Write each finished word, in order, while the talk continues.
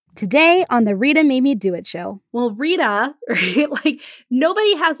Today on the Rita Made Me Do It show. Well, Rita, right? Like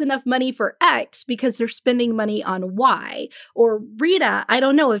nobody has enough money for X because they're spending money on Y. Or Rita, I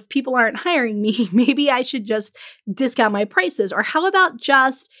don't know if people aren't hiring me, maybe I should just discount my prices. Or how about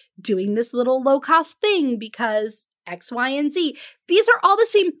just doing this little low cost thing because X, Y, and Z? These are all the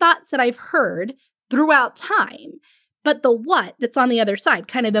same thoughts that I've heard throughout time. But the what that's on the other side,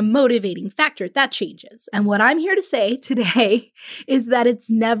 kind of the motivating factor, that changes. And what I'm here to say today is that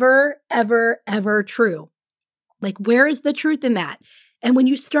it's never, ever, ever true. Like, where is the truth in that? And when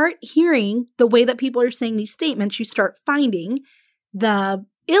you start hearing the way that people are saying these statements, you start finding the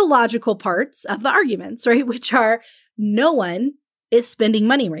illogical parts of the arguments, right? Which are no one is spending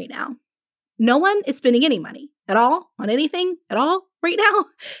money right now. No one is spending any money at all on anything at all right now.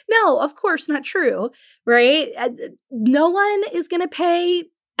 No, of course not true, right? No one is going to pay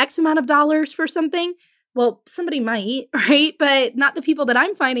X amount of dollars for something. Well, somebody might, right? But not the people that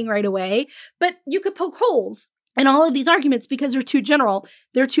I'm finding right away. But you could poke holes in all of these arguments because they're too general.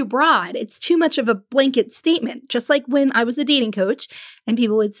 They're too broad. It's too much of a blanket statement. Just like when I was a dating coach and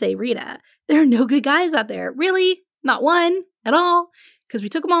people would say, Rita, there are no good guys out there. Really? Not one at all? Because we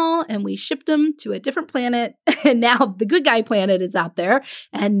took them all and we shipped them to a different planet. And now the good guy planet is out there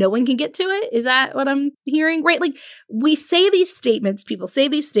and no one can get to it. Is that what I'm hearing? Right? Like we say these statements, people say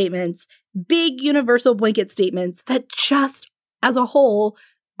these statements, big universal blanket statements that just as a whole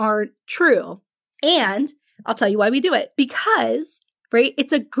aren't true. And I'll tell you why we do it. Because, right,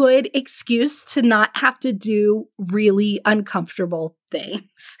 it's a good excuse to not have to do really uncomfortable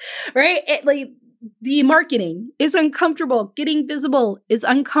things, right? The marketing is uncomfortable. Getting visible is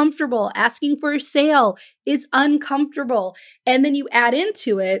uncomfortable. Asking for a sale is uncomfortable. And then you add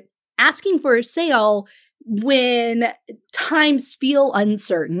into it, asking for a sale when times feel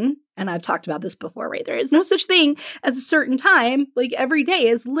uncertain. And I've talked about this before, right? There is no such thing as a certain time. Like every day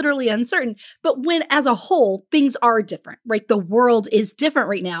is literally uncertain. But when as a whole, things are different, right? The world is different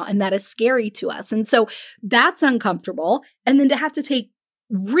right now. And that is scary to us. And so that's uncomfortable. And then to have to take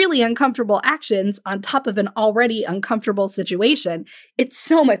really uncomfortable actions on top of an already uncomfortable situation, it's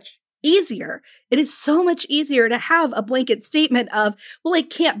so much easier. It is so much easier to have a blanket statement of, well, it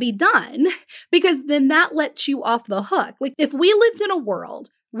can't be done, because then that lets you off the hook. Like if we lived in a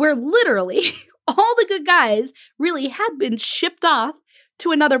world where literally all the good guys really had been shipped off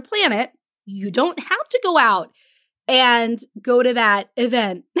to another planet, you don't have to go out and go to that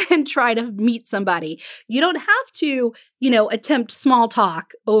event and try to meet somebody. You don't have to, attempt small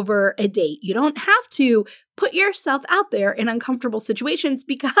talk over a date. You don't have to put yourself out there in uncomfortable situations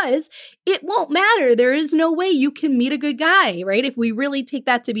because it won't matter. There is no way you can meet a good guy, right? If we really take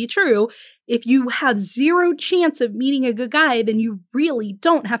that to be true, if you have zero chance of meeting a good guy, then you really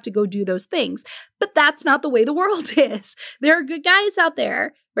don't have to go do those things. But that's not the way the world is. There are good guys out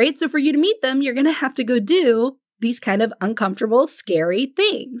there, right? So for you to meet them, you're going to have to go do these kind of uncomfortable, scary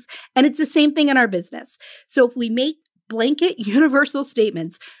things. And it's the same thing in our business. So if we make blanket universal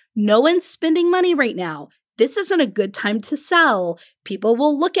statements, no one's spending money right now. This isn't a good time to sell. People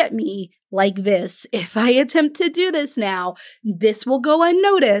will look at me like this. If I attempt to do this now, this will go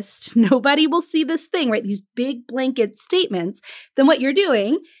unnoticed. Nobody will see this thing, right? These big blanket statements. Then what you're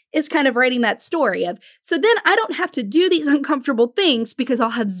doing is kind of writing that story of, so then I don't have to do these uncomfortable things because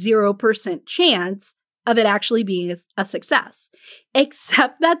I'll have 0% chance of it actually being a success.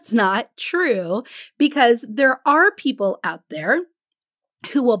 Except that's not true, because there are people out there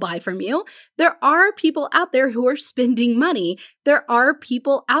who will buy from you. There are people out there who are spending money. There are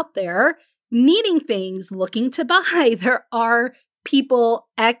people out there needing things, looking to buy. There are people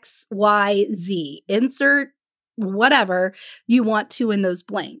X, Y, Z. Insert whatever you want to in those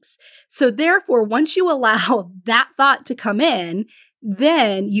blanks. So therefore, once you allow that thought to come in,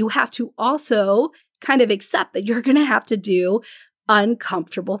 then you have to also kind of accept that you're going to have to do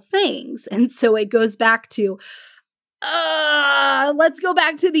uncomfortable things. And so it goes back to, let's go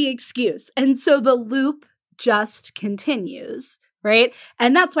back to the excuse. And so the loop just continues, right?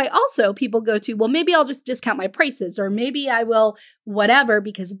 And that's why also people go to, well, maybe I'll just discount my prices, or maybe I will whatever,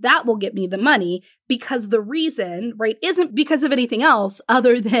 because that will get me the money, because the reason, right, isn't because of anything else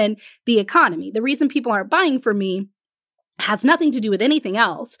other than the economy. The reason people aren't buying from me has nothing to do with anything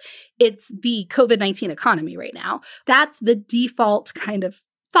else. It's the COVID-19 economy right now. That's the default kind of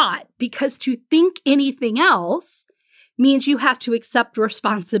thought, because to think anything else means you have to accept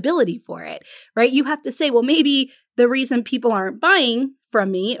responsibility for it, right? You have to say, well, maybe the reason people aren't buying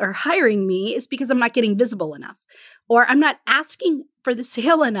from me or hiring me is because I'm not getting visible enough, or I'm not asking for the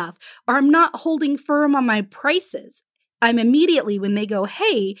sale enough, or I'm not holding firm on my prices. I'm immediately, when they go,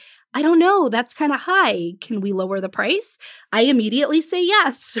 hey, I don't know, that's kind of high. Can we lower the price? I immediately say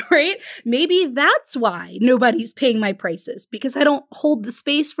yes, right? Maybe that's why nobody's paying my prices, because I don't hold the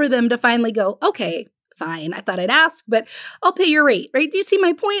space for them to finally go, okay, fine. I thought I'd ask, but I'll pay your rate, right? Do you see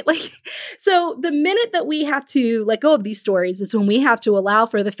my point? So the minute that we have to let go of these stories is when we have to allow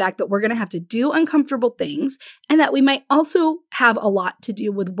for the fact that we're going to have to do uncomfortable things, and that we might also have a lot to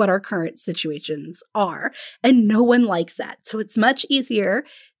do with what our current situations are. And no one likes that. So it's much easier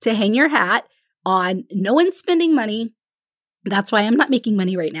to hang your hat on no one's spending money. That's why I'm not making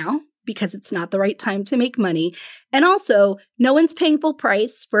money right now, because it's not the right time to make money. And also, no one's paying full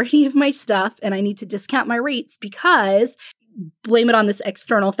price for any of my stuff, and I need to discount my rates because blame it on this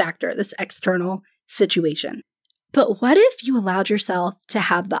external factor, this external situation. But what if you allowed yourself to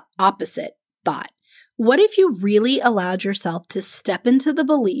have the opposite thought? What if you really allowed yourself to step into the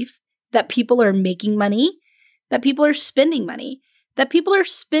belief that people are making money, that people are spending money, that people are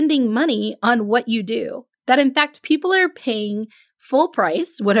spending money on what you do, that in fact, people are paying full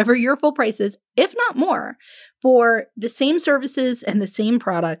price, whatever your full price is, if not more, for the same services and the same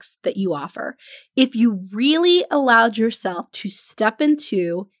products that you offer. If you really allowed yourself to step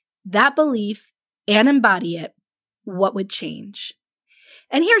into that belief and embody it, what would change?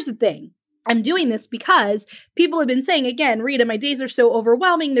 And here's the thing. I'm doing this because people have been saying, again, Rita, my days are so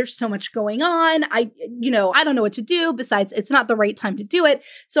overwhelming. There's so much going on. I don't know what to do. Besides, it's not the right time to do it.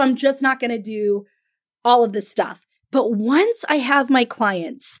 So I'm just not going to do all of this stuff. But once I have my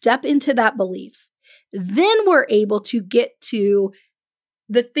clients step into that belief, then we're able to get to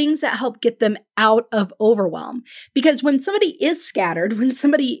the things that help get them out of overwhelm. Because when somebody is scattered, when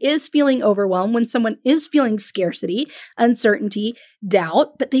somebody is feeling overwhelmed, when someone is feeling scarcity, uncertainty,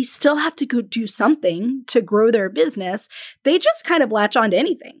 doubt, but they still have to go do something to grow their business, they just kind of latch onto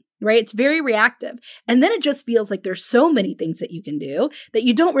anything. Right? It's very reactive. And then it just feels like there's so many things that you can do that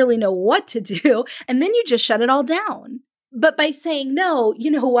you don't really know what to do. And then you just shut it all down. But by saying, no,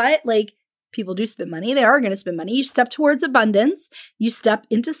 you know what? People do spend money. They are going to spend money. You step towards abundance. You step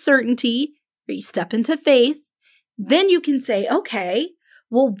into certainty, or you step into faith. Then you can say, okay,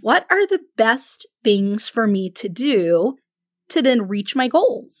 well, what are the best things for me to do to then reach my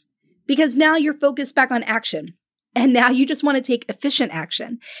goals? Because now you're focused back on action. And now you just want to take efficient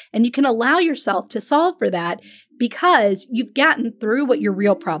action. And you can allow yourself to solve for that because you've gotten through what your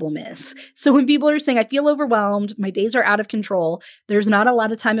real problem is. So when people are saying, I feel overwhelmed, my days are out of control, there's not a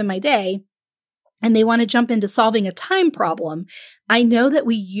lot of time in my day, and they want to jump into solving a time problem, I know that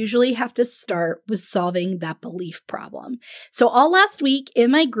we usually have to start with solving that belief problem. So all last week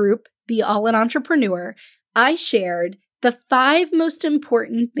in my group, the All-In Entrepreneur, I shared the 5 most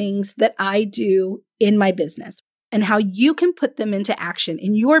important things that I do in my business, and how you can put them into action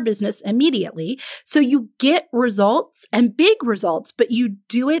in your business immediately so you get results and big results, but you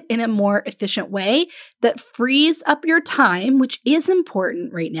do it in a more efficient way that frees up your time, which is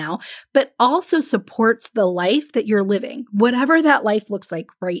important right now, but also supports the life that you're living, whatever that life looks like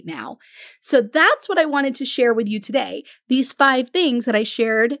right now. So that's what I wanted to share with you today. These 5 things that I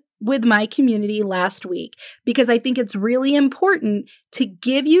shared with my community last week, because I think it's really important to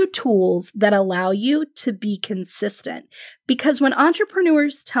give you tools that allow you to be consistent. Because when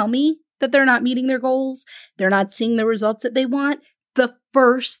entrepreneurs tell me that they're not meeting their goals, they're not seeing the results that they want, the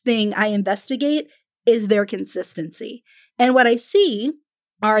first thing I investigate is their consistency. And what I see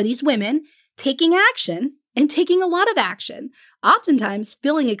are these women taking action and taking a lot of action, oftentimes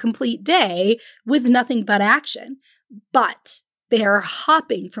filling a complete day with nothing but action. But they are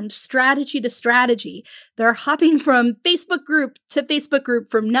hopping from strategy to strategy. They're hopping from Facebook group to Facebook group,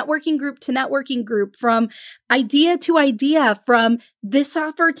 from networking group to networking group, from idea to idea, from this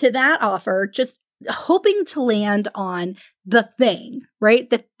offer to that offer, just hoping to land on the thing, right?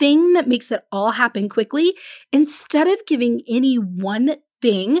 The thing that makes it all happen quickly, instead of giving any one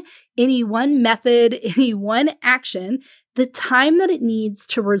thing, any one method, any one action, the time that it needs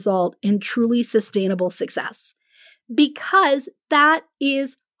to result in truly sustainable success. Because that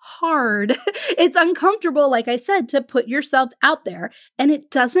is hard. It's uncomfortable, like I said, to put yourself out there. And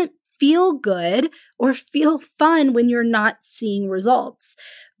it doesn't feel good or feel fun when you're not seeing results.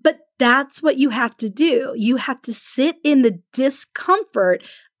 But that's what you have to do. You have to sit in the discomfort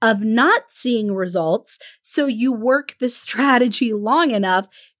of not seeing results so you work the strategy long enough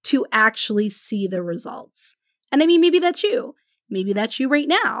to actually see the results. And I mean, maybe that's you. Maybe that's you right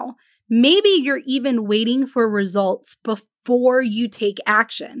now. Maybe you're even waiting for results before you take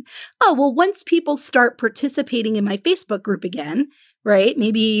action. Oh, well, once people start participating in my Facebook group again, right?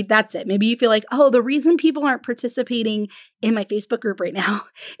 Maybe that's it. Maybe you feel like, oh, the reason people aren't participating in my Facebook group right now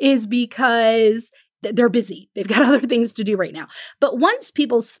is because they're busy. They've got other things to do right now. But once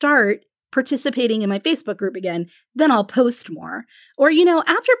people start participating in my Facebook group again, then I'll post more. Or,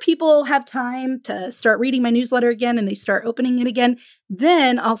 after people have time to start reading my newsletter again and they start opening it again,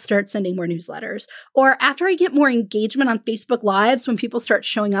 then I'll start sending more newsletters. Or after I get more engagement on Facebook Lives, when people start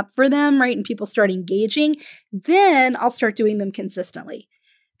showing up for them, right, and people start engaging, then I'll start doing them consistently.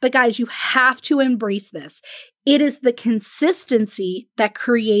 But guys, you have to embrace this. It is the consistency that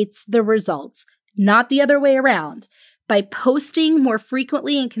creates the results, not the other way around. By posting more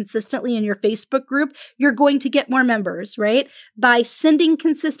frequently and consistently in your Facebook group, you're going to get more members, right? By sending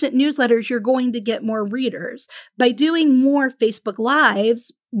consistent newsletters, you're going to get more readers. By doing more Facebook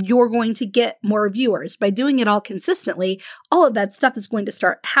Lives, you're going to get more viewers. By doing it all consistently, all of that stuff is going to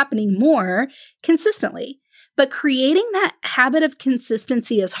start happening more consistently. But creating that habit of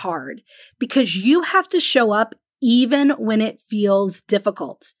consistency is hard because you have to show up even when it feels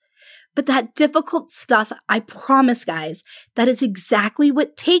difficult. But that difficult stuff, I promise, guys, that is exactly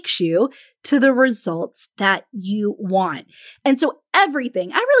what takes you to the results that you want. And so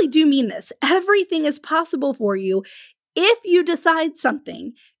everything, I really do mean this, everything is possible for you if you decide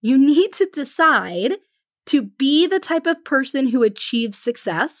something. You need to decide to be the type of person who achieves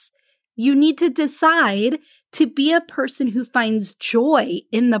success. You need to decide to be a person who finds joy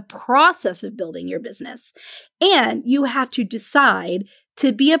in the process of building your business. And you have to decide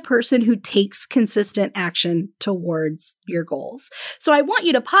to be a person who takes consistent action towards your goals. So I want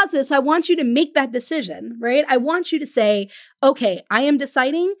you to pause this. I want you to make that decision, right? I want you to say, okay, I am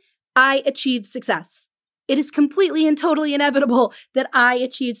deciding I achieve success. It is completely and totally inevitable that I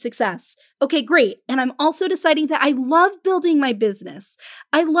achieve success. Okay, great. And I'm also deciding that I love building my business.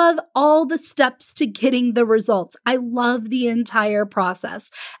 I love all the steps to getting the results. I love the entire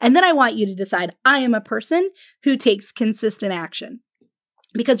process. And then I want you to decide I am a person who takes consistent action.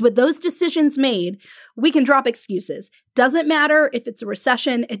 Because with those decisions made, we can drop excuses. Doesn't matter if it's a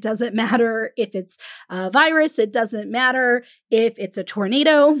recession. It doesn't matter if it's a virus. It doesn't matter if it's a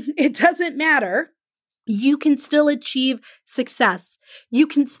tornado. It doesn't matter. You can still achieve success. You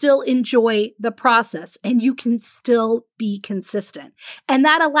can still enjoy the process and you can still be consistent. And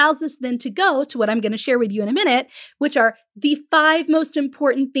that allows us then to go to what I'm going to share with you in a minute, which are the 5 most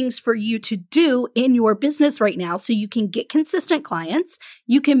important things for you to do in your business right now so you can get consistent clients,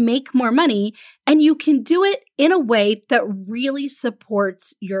 you can make more money, and you can do it in a way that really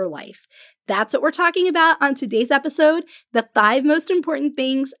supports your life. That's what we're talking about on today's episode, the 5 most important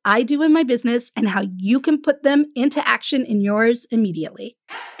things I do in my business and how you can put them into action in yours immediately.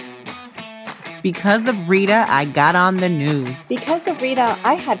 Because of Rita, I got on the news. Because of Rita,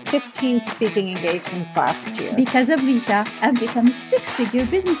 I had 15 speaking engagements last year. Because of Rita, I've become a 6-figure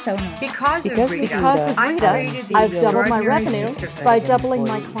business owner. Because of Rita, I've doubled my revenue by doubling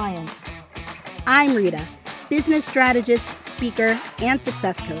my clients. I'm Rita, business strategist, speaker, and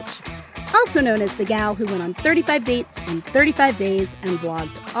success coach. Also known as the gal who went on 35 dates in 35 days and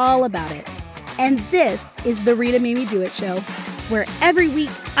blogged all about it. And this is the Rita Made Me Do It show, where every week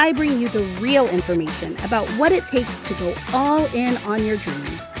I bring you the real information about what it takes to go all in on your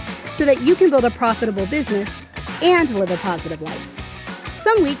dreams so that you can build a profitable business and live a positive life.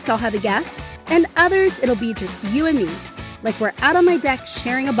 Some weeks I'll have a guest, and others it'll be just you and me, like we're out on my deck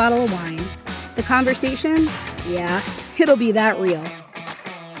sharing a bottle of wine. The conversation, yeah, it'll be that real.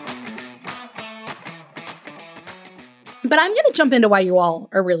 But I'm going to jump into why you all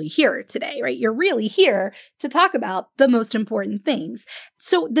are really here today, right? You're really here to talk about the most important things.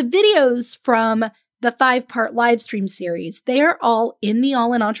 So the videos from the 5-part live stream series, they are all in the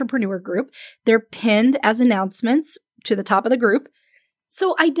All In Entrepreneur group. They're pinned as announcements to the top of the group.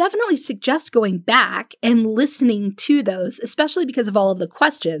 So I definitely suggest going back and listening to those, especially because of all of the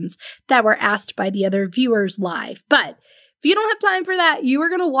questions that were asked by the other viewers live. But if you don't have time for that, you are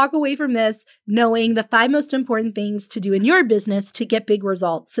going to walk away from this knowing the 5 most important things to do in your business to get big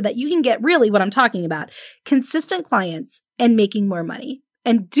results so that you can get really what I'm talking about, consistent clients and making more money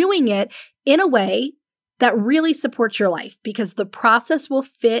and doing it in a way that really supports your life because the process will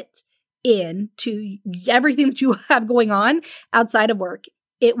fit into everything that you have going on outside of work.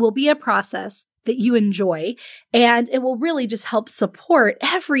 It will be a process that you enjoy and it will really just help support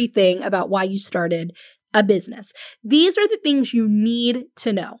everything about why you started a business. These are the things you need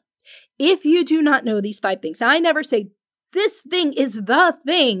to know. If you do not know these 5 things, I never say this thing is the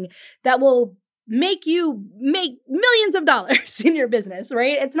thing that will make you make millions of dollars in your business,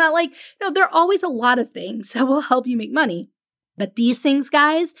 right? It's not like, no, there are always a lot of things that will help you make money. But these things,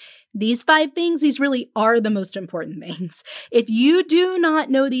 guys, these 5 things, these really are the most important things. If you do not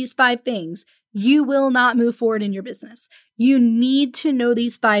know these 5 things, you will not move forward in your business. You need to know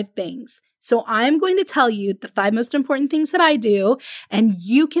these 5 things. So I'm going to tell you the 5 most important things that I do, and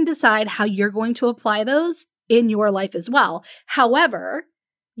you can decide how you're going to apply those in your life as well. However,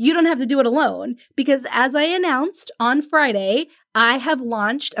 you don't have to do it alone because as I announced on Friday, I have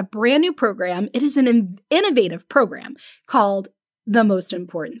launched a brand new program. It is an innovative program called The Most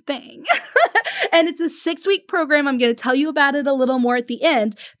Important Thing. And it's a 6-week program. I'm going to tell you about it a little more at the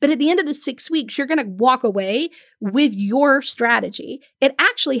end. But at the end of the 6 weeks, you're going to walk away with your strategy. It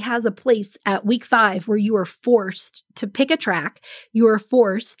actually has a place at week 5 where you are forced to pick a track. You are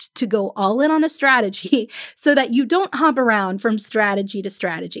forced to go all in on a strategy so that you don't hop around from strategy to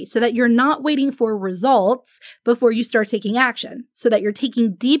strategy, so that you're not waiting for results before you start taking action, so that you're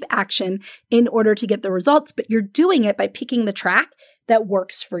taking deep action in order to get the results, but you're doing it by picking the track that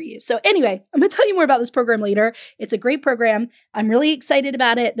works for you. So anyway, I'm going to tell you more about this program later. It's a great program. I'm really excited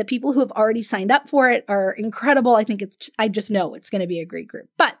about it. The people who have already signed up for it are incredible. I just know it's going to be a great group.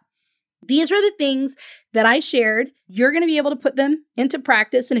 But these are the things that I shared. You're going to be able to put them into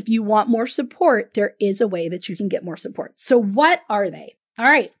practice. And if you want more support, there is a way that you can get more support. So what are they? All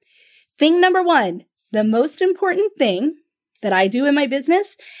right. Thing number 1, the most important thing that I do in my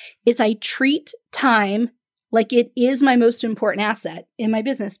business is I treat time like it is my most important asset in my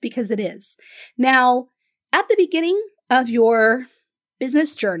business, because it is. Now, at the beginning of your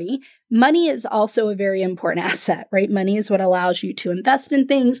business journey, money is also a very important asset, right? Money is what allows you to invest in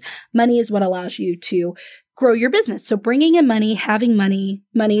things. Money is what allows you to grow your business. So bringing in money, having money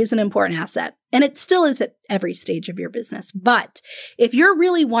is an important asset. And it still is at every stage of your business. But if you're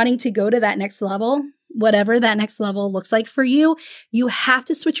really wanting to go to that next level, whatever that next level looks like for you, you have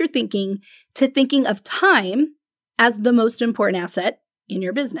to switch your thinking to thinking of time as the most important asset in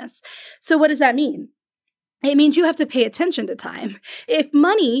your business. So what does that mean? It means you have to pay attention to time. If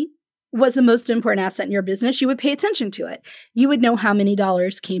money was the most important asset in your business, you would pay attention to it. You would know how many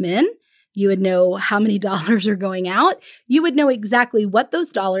dollars came in. You would know how many dollars are going out. You would know exactly what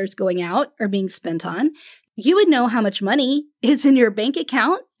those dollars going out are being spent on. You would know how much money is in your bank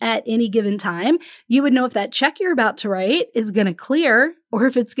account at any given time. You would know if that check you're about to write is going to clear or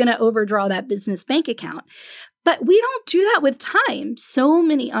if it's going to overdraw that business bank account. But we don't do that with time. So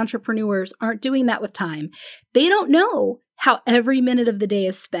many entrepreneurs aren't doing that with time. They don't know how every minute of the day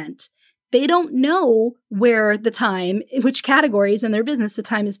is spent. They don't know where the time, which categories in their business the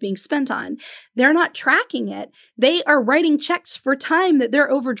time is being spent on. They're not tracking it. They are writing checks for time that they're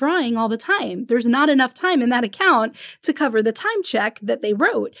overdrawing all the time. There's not enough time in that account to cover the time check that they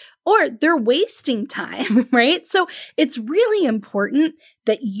wrote, or they're wasting time, right? So it's really important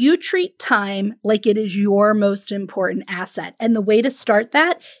that you treat time like it is your most important asset. And the way to start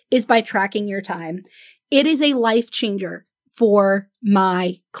that is by tracking your time. It is a life changer for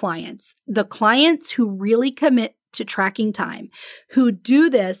my clients. The clients who really commit to tracking time, who do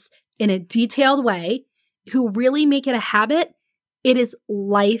this in a detailed way, who really make it a habit, it is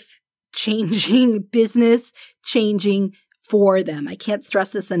life-changing, business-changing for them. I can't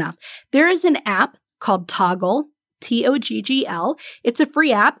stress this enough. There is an app called Toggl, Toggl. It's a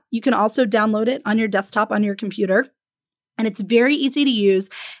free app. You can also download it on your desktop, on your computer. And it's very easy to use,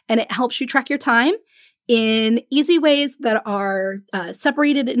 and it helps you track your time in easy ways that are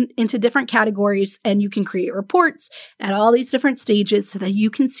separated into different categories, and you can create reports at all these different stages so that you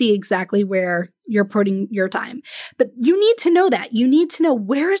can see exactly where you're putting your time. But you need to know that. You need to know,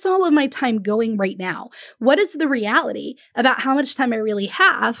 where is all of my time going right now? What is the reality about how much time I really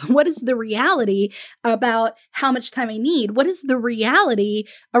have? What is the reality about how much time I need? What is the reality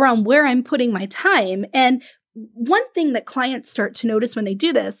around where I'm putting my time? And one thing that clients start to notice when they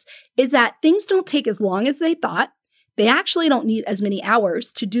do this is that things don't take as long as they thought. They actually don't need as many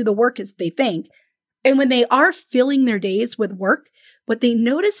hours to do the work as they think. And when they are filling their days with work, what they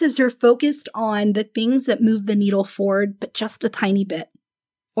notice is they're focused on the things that move the needle forward, but just a tiny bit,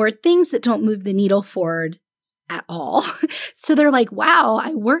 or things that don't move the needle forward at all. So they're like, wow,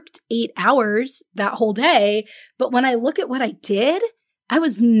 I worked 8 hours that whole day, but when I look at what I did, I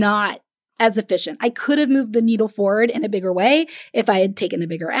was not as efficient. I could have moved the needle forward in a bigger way if I had taken a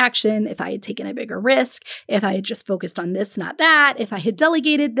bigger action, if I had taken a bigger risk, if I had just focused on this, not that, if I had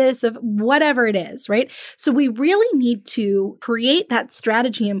delegated this, of whatever it is, right? So we really need to create that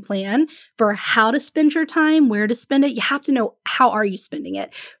strategy and plan for how to spend your time, where to spend it. You have to know, how are you spending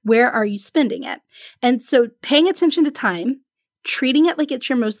it? Where are you spending it? And so paying attention to time, treating it like it's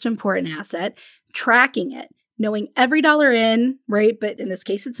your most important asset, tracking it, knowing every dollar in, right? But in this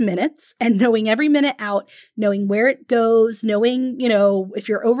case, it's minutes, and knowing every minute out, knowing where it goes, knowing, if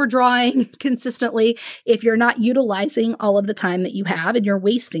you're overdrawing consistently, if you're not utilizing all of the time that you have and you're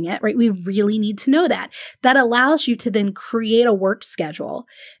wasting it, right? We really need to know that. That allows you to then create a work schedule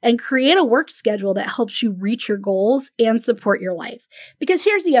and create a work schedule that helps you reach your goals and support your life. Because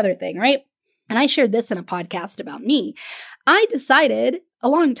here's the other thing, right? And I shared this in a podcast about me. I decided a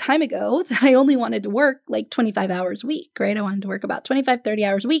long time ago that I only wanted to work like 25 hours a week, right? I wanted to work about 25, 30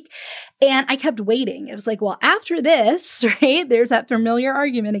 hours a week. And I kept waiting. It was like, well, after this, right? There's that familiar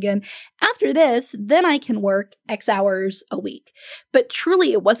argument again. After this, then I can work X hours a week. But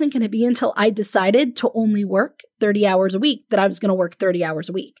truly, it wasn't going to be until I decided to only work 30 hours a week that I was going to work 30 hours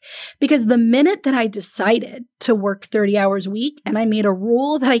a week. Because the minute that I decided to work 30 hours a week and I made a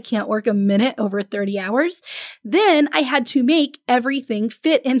rule that I can't work a minute over 30 hours, then I had to make everything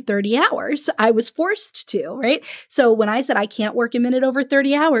fit in 30 hours. I was forced to, right? So when I said I can't work a minute over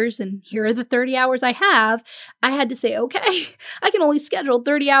 30 hours and here are the 30 hours I have, I had to say, okay, I can only schedule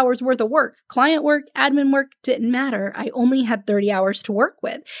 30 hours worth of work. Client work, admin work, didn't matter. I only had 30 hours to work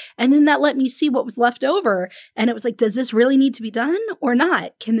with. And then that let me see what was left over. And it was like, does this really need to be done or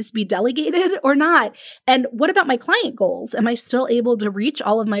not? Can this be delegated or not? And what about my client goals? Am I still able to reach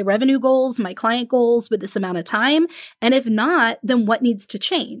all of my revenue goals, my client goals with this amount of time? And if not, then what needs to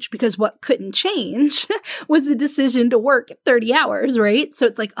change? Because what couldn't change was the decision to work 30 hours, right? So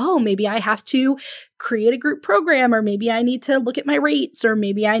it's like, oh, maybe I have to create a group program, or maybe I need to look at my rates, or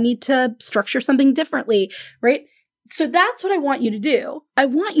maybe I need to structure something differently, right? So that's what I want you to do. I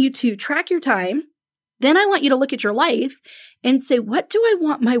want you to track your time. Then I want you to look at your life and say, what do I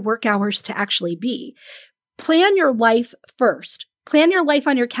want my work hours to actually be? Plan your life first. Plan your life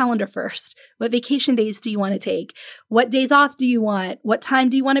on your calendar first. What vacation days do you want to take? What days off do you want? What time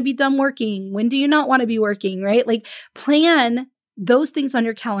do you want to be done working? When do you not want to be working, right? Like, plan those things on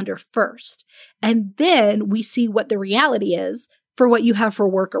your calendar first. And then we see what the reality is for what you have for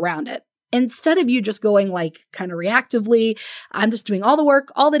work around it. Instead of you just going like kind of reactively, I'm just doing all the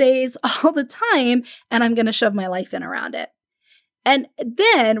work, all the days, all the time, and I'm going to shove my life in around it. And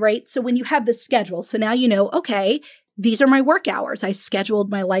then, right, so when you have this schedule, so now you know, okay, these are my work hours. I scheduled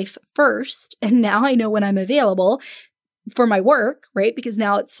my life first, and now I know when I'm available for my work, right, because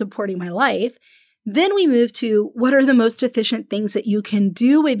now it's supporting my life. Then we move to what are the most efficient things that you can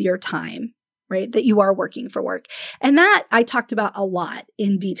do with your time, right, that you are working for work. And that I talked about a lot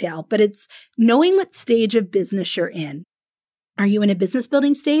in detail, but it's knowing what stage of business you're in. Are you in a business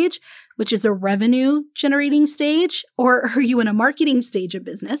building stage, which is a revenue generating stage, or are you in a marketing stage of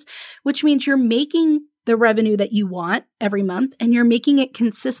business, which means you're making the revenue that you want every month and you're making it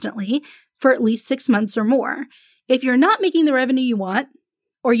consistently for at least 6 months or more? If you're not making the revenue you want,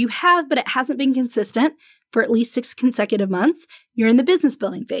 or you have, but it hasn't been consistent for at least 6 consecutive months, you're in the business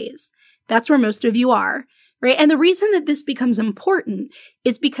building phase. That's where most of you are, right? And the reason that this becomes important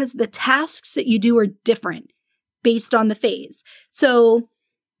is because the tasks that you do are different based on the phase. So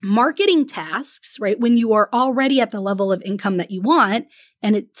marketing tasks, right, when you are already at the level of income that you want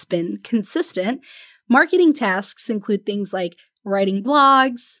and it's been consistent, marketing tasks include things like writing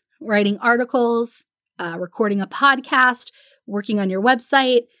blogs, writing articles, recording a podcast, working on your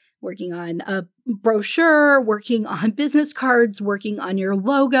website, working on a brochure, working on business cards, working on your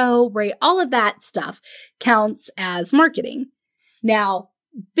logo, right? All of that stuff counts as marketing. Now,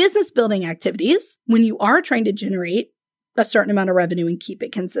 business building activities, when you are trying to generate a certain amount of revenue and keep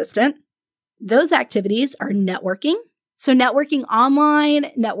it consistent, those activities are networking. So networking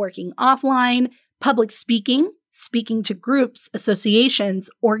online, networking offline, public speaking, speaking to groups, associations,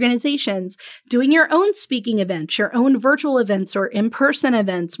 organizations, doing your own speaking events, your own virtual events or in-person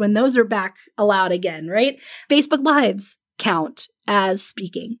events when those are back allowed again, right? Facebook Lives count as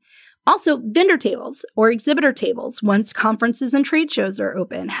speaking. Also, vendor tables or exhibitor tables once conferences and trade shows are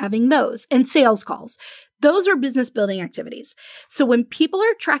open, having those, and sales calls. Those are business building activities. So when people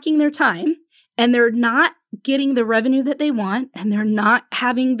are tracking their time and they're not getting the revenue that they want and they're not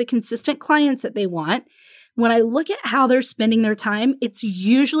having the consistent clients that they want, when I look at how they're spending their time, it's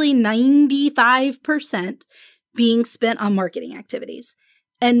usually 95% being spent on marketing activities.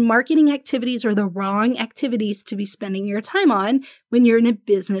 And marketing activities are the wrong activities to be spending your time on when you're in a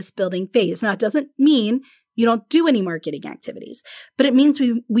business building phase. Now, it doesn't mean you don't do any marketing activities, but it means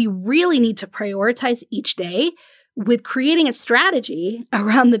we really need to prioritize each day with creating a strategy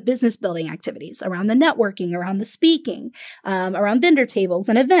around the business building activities, around the networking, around the speaking, around vendor tables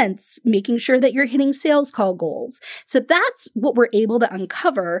and events, making sure that you're hitting sales call goals. So that's what we're able to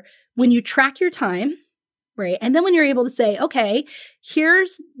uncover when you track your time right? And then when you're able to say, okay,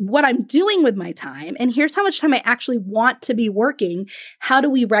 here's what I'm doing with my time, and here's how much time I actually want to be working, how do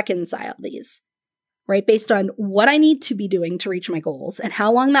we reconcile these? Right? Based on what I need to be doing to reach my goals and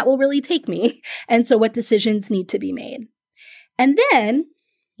how long that will really take me. And so what decisions need to be made. And then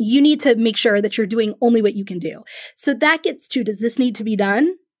you need to make sure that you're doing only what you can do. So that gets to, does this need to be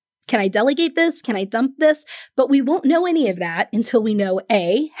done? Can I delegate this? Can I dump this? But we won't know any of that until we know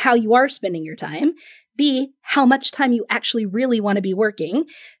A, how you are spending your time, B, how much time you actually really want to be working,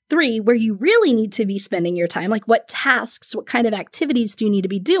 3, where you really need to be spending your time, like what tasks, what kind of activities do you need to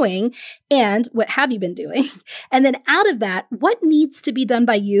be doing, and what have you been doing? And then out of that, what needs to be done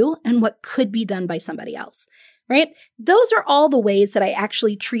by you and what could be done by somebody else, right? Those are all the ways that I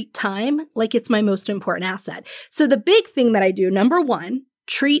actually treat time like it's my most important asset. So the big thing that I do, number 1,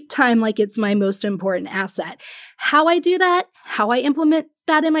 treat time like it's my most important asset. How I do that, how I implement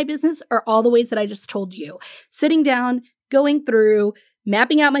that in my business are all the ways that I just told you. Sitting down, going through,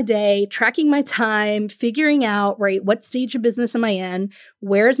 mapping out my day, tracking my time, figuring out, right, what stage of business am I in?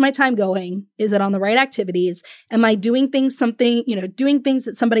 Where is my time going? Is it on the right activities? Am I doing things doing things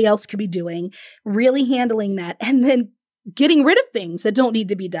that somebody else could be doing? Really handling that. And then getting rid of things that don't need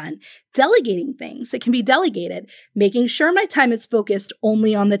to be done, delegating things that can be delegated, making sure my time is focused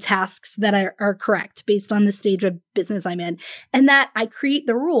only on the tasks that are correct based on the stage of business I'm in, and that I create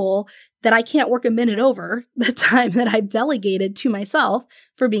the rule that I can't work a minute over the time that I've delegated to myself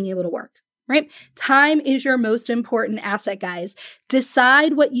for being able to work. Right? Time is your most important asset, guys.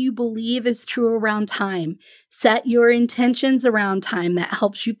 Decide what you believe is true around time. Set your intentions around time that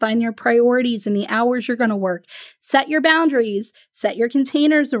helps you find your priorities and the hours you're going to work. Set your boundaries. Set your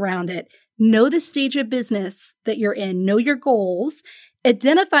containers around it. Know the stage of business that you're in. Know your goals.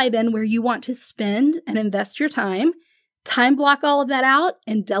 Identify then where you want to spend and invest your time. Time block all of that out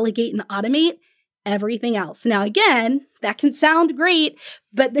and delegate and automate everything else. Now, again, that can sound great,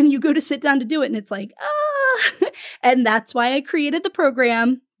 but then you go to sit down to do it and it's like, and that's why I created the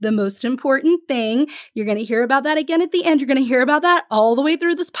program. The most important thing, you're going to hear about that again at the end. You're going to hear about that all the way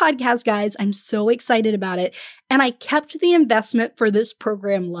through this podcast, guys. I'm so excited about it. And I kept the investment for this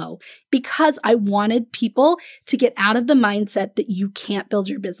program low because I wanted people to get out of the mindset that you can't build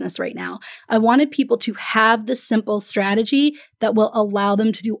your business right now. I wanted people to have the simple strategy that will allow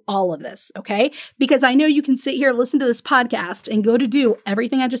them to do all of this, okay? Because I know you can sit here, listen to this podcast, and go to do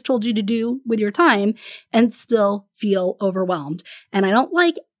everything I just told you to do with your time and still feel overwhelmed. And I don't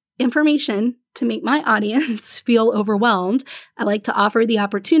like information to make my audience feel overwhelmed. I like to offer the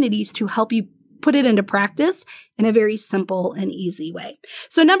opportunities to help you put it into practice in a very simple and easy way.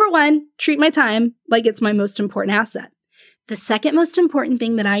 So number 1, treat my time like it's my most important asset. The second most important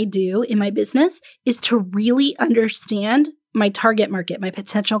thing that I do in my business is to really understand my target market, my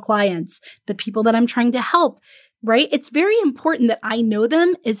potential clients, the people that I'm trying to help, right? It's very important that I know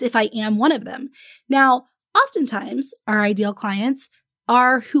them as if I am one of them. Now, oftentimes our ideal clients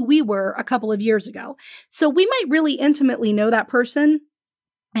are who we were a couple of years ago. So we might really intimately know that person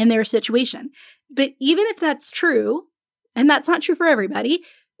and their situation. But even if that's true, and that's not true for everybody,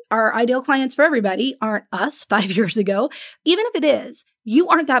 our ideal clients for everybody aren't us 5 years ago. Even if it is, you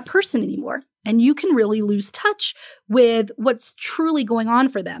aren't that person anymore. And you can really lose touch with what's truly going on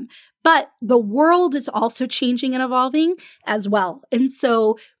for them. But the world is also changing and evolving as well. And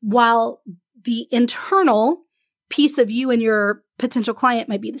so while the internal piece of you and your potential client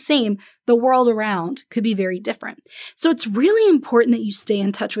might be the same, the world around could be very different. So it's really important that you stay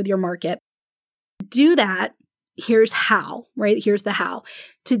in touch with your market. To do that, here's how, right? Here's the how.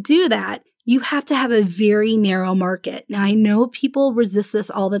 To do that, you have to have a very narrow market. Now, I know people resist this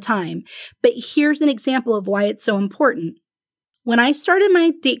all the time, but here's an example of why it's so important. When I started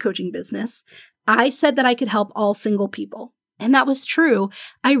my date coaching business, I said that I could help all single people. And that was true.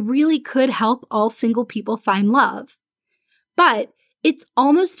 I really could help all single people find love. But it's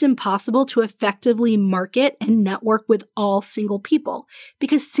almost impossible to effectively market and network with all single people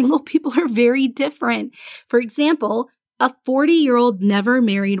because single people are very different. For example, a 40-year-old never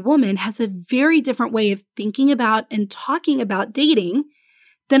married woman has a very different way of thinking about and talking about dating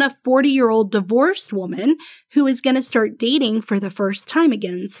than a 40-year-old divorced woman who is going to start dating for the first time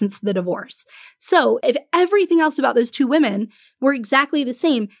again since the divorce. So if everything else about those two women were exactly the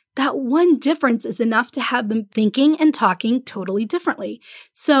same, that one difference is enough to have them thinking and talking totally differently.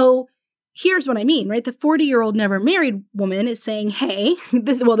 So here's what I mean, right? The 40-year-old never married woman is saying, hey,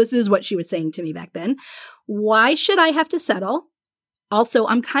 this is what she was saying to me back then. Why should I have to settle? Also,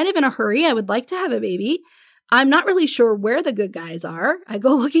 I'm kind of in a hurry. I would like to have a baby. I'm not really sure where the good guys are. I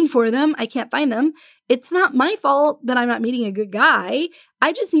go looking for them. I can't find them. It's not my fault that I'm not meeting a good guy.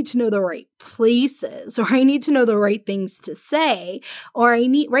 I just need to know the right places, or I need to know the right things to say, or I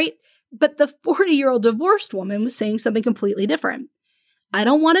need, right? But the 40-year-old divorced woman was saying something completely different. I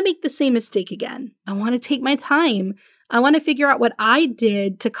don't want to make the same mistake again. I want to take my time. I want to figure out what I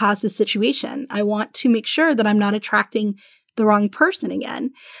did to cause this situation. I want to make sure that I'm not attracting the wrong person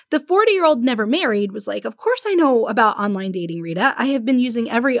again. The 40-year-old never married was like, of course I know about online dating, Rita. I have been using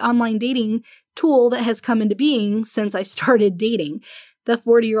every online dating tool that has come into being since I started dating. The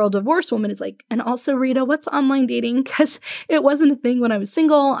 40-year-old divorced woman is like, and also, Rita, what's online dating? Because it wasn't a thing when I was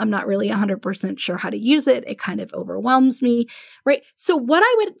single. I'm not really 100% sure how to use it. It kind of overwhelms me, right? So what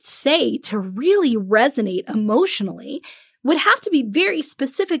I would say to really resonate emotionally would have to be very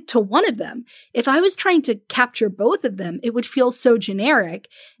specific to one of them. If I was trying to capture both of them, it would feel so generic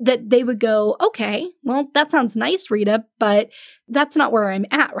that they would go, okay, well, that sounds nice, Rita, but that's not where I'm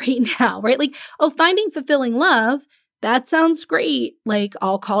at right now, right? Like, oh, finding fulfilling love, that sounds great. Like,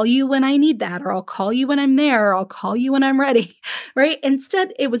 I'll call you when I need that, or I'll call you when I'm there, or I'll call you when I'm ready, right?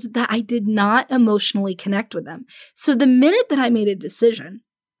 Instead, it was that I did not emotionally connect with them. So the minute that I made a decision,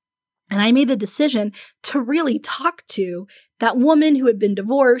 and I made the decision to really talk to that woman who had been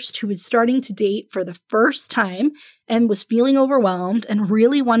divorced, who was starting to date for the first time and was feeling overwhelmed and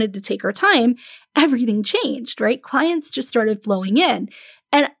really wanted to take her time, everything changed, right? Clients just started flowing in.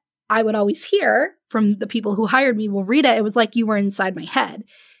 And I would always hear from the people who hired me, well, Rita, it was like you were inside my head.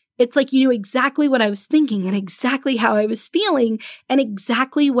 It's like you knew exactly what I was thinking and exactly how I was feeling and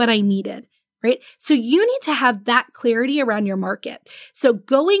exactly what I needed. Right? So you need to have that clarity around your market. So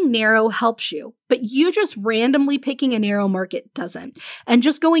going narrow helps you, but you just randomly picking a narrow market doesn't. And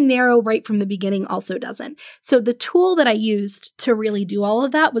just going narrow right from the beginning also doesn't. So the tool that I used to really do all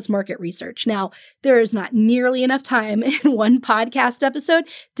of that was market research. Now, there is not nearly enough time in one podcast episode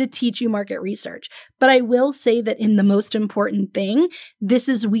to teach you market research, but I will say that in the most important thing, this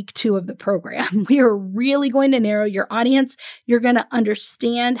is week 2 of the program. We are really going to narrow your audience. You're going to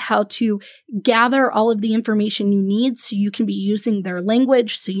understand how to gather all of the information you need so you can be using their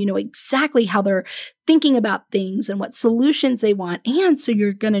language, so you know exactly how they're thinking about things and what solutions they want. And so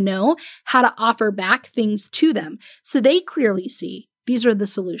you're going to know how to offer back things to them so they clearly see these are the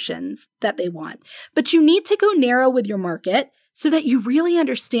solutions that they want. But you need to go narrow with your market so that you really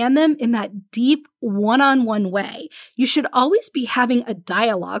understand them in that deep one-on-one way. You should always be having a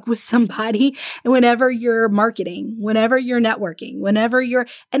dialogue with somebody whenever you're marketing, whenever you're networking,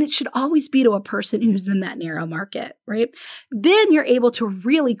 and it should always be to a person who's in that narrow market, right? Then you're able to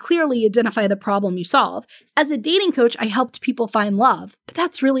really clearly identify the problem you solve. As a dating coach, I helped people find love, but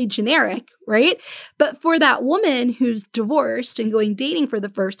that's really generic, right? But for that woman who's divorced and going dating for the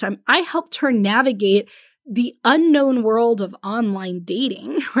first time, I helped her navigate the unknown world of online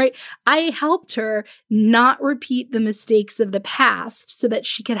dating, right? I helped her not repeat the mistakes of the past so that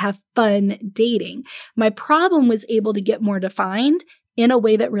she could have fun dating. My problem was able to get more defined in a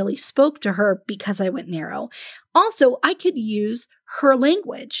way that really spoke to her because I went narrow. Also, I could use her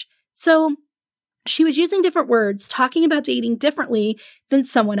language. So she was using different words, talking about dating differently than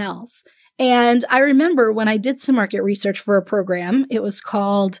someone else. And I remember when I did some market research for a program, it was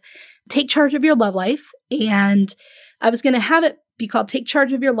called Take Charge of Your Love Life. And I was going to have it be called Take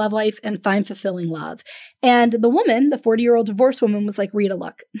Charge of Your Love Life and Find Fulfilling Love. And the woman, the 40-year-old divorced woman, was like, Rita,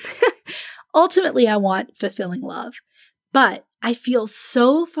 look, ultimately, I want fulfilling love, but I feel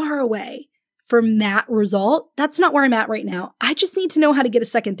so far away from that result. That's not where I'm at right now. I just need to know how to get a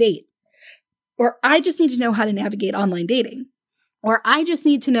second date, or I just need to know how to navigate online dating, or I just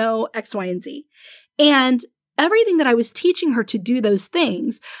need to know X, Y, and Z. And everything that I was teaching her to do those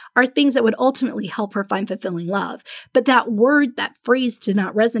things are things that would ultimately help her find fulfilling love. But that word, that phrase did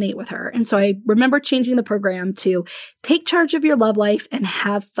not resonate with her. And so I remember changing the program to Take Charge of Your Love Life and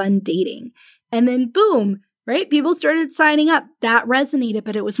Have Fun Dating. And then boom, right? People started signing up. That resonated,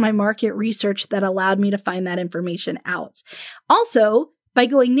 but it was my market research that allowed me to find that information out. Also, by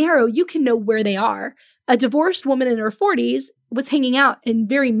going narrow, you can know where they are. A divorced woman in her 40s was hanging out in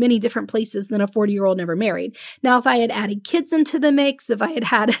very many different places than a 40-year-old never married. Now, if I had added kids into the mix, if I had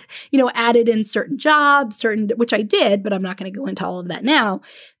added in certain jobs, which I did, but I'm not going to go into all of that now,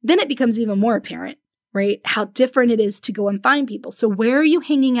 then it becomes even more apparent, right? How different it is to go and find people. So where are you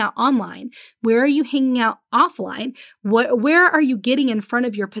hanging out online? Where are you hanging out offline? Where are you getting in front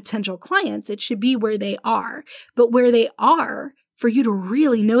of your potential clients? It should be where they are. But where they are, for you to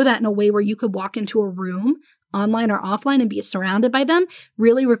really know that in a way where you could walk into a room, online or offline, and be surrounded by them,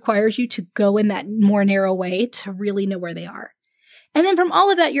 really requires you to go in that more narrow way to really know where they are. And then from all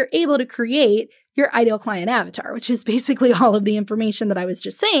of that, you're able to create your ideal client avatar, which is basically all of the information that I was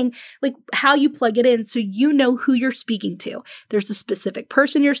just saying, like how you plug it in so you know who you're speaking to. There's a specific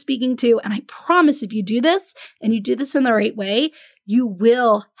person you're speaking to. And I promise if you do this and you do this in the right way, you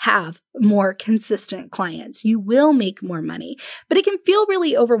will have more consistent clients. You will make more money, but it can feel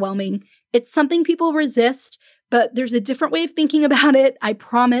really overwhelming. It's something people resist, but there's a different way of thinking about it. I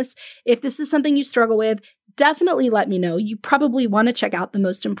promise if this is something you struggle with, definitely let me know. You probably want to check out the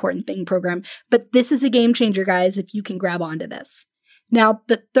Most Important Thing program, but this is a game changer, guys, if you can grab onto this. Now,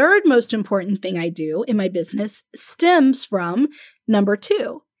 the third most important thing I do in my business stems from number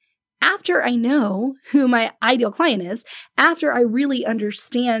 2. After I know who my ideal client is, after I really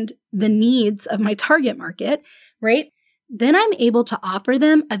understand the needs of my target market, right? Then I'm able to offer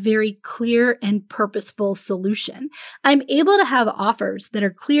them a very clear and purposeful solution. I'm able to have offers that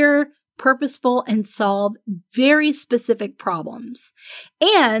are clear, purposeful, and solve very specific problems.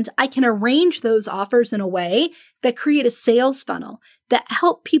 And I can arrange those offers in a way that create a sales funnel that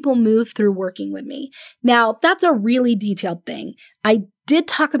help people move through working with me. Now, that's a really detailed thing. I did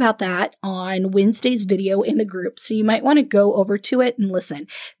talk about that on Wednesday's video in the group, so you might want to go over to it and listen.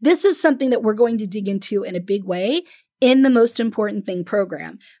 This is something that we're going to dig into in a big way in the Most Important Thing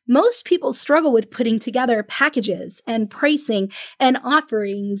program. Most people struggle with putting together packages and pricing and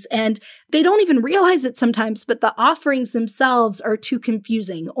offerings, and they don't even realize it sometimes, but the offerings themselves are too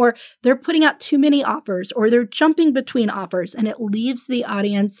confusing, or they're putting out too many offers, or they're jumping between offers, and it leaves the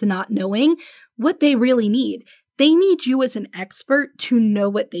audience not knowing what they really need. They need you as an expert to know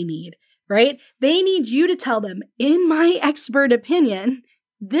what they need, right? They need you to tell them, in my expert opinion,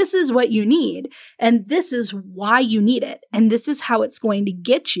 this is what you need, and this is why you need it, and this is how it's going to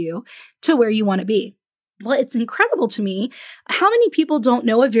get you to where you want to be. Well, it's incredible to me how many people don't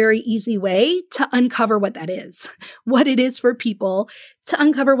know a very easy way to uncover what that is, what it is for people to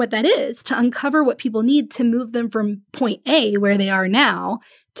uncover what that is, to uncover what people need to move them from point A, where they are now,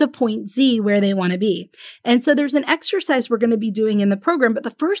 to point Z, where they want to be. And so there's an exercise we're going to be doing in the program, but the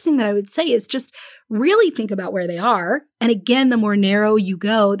first thing that I would say is just really think about where they are. And again, the more narrow you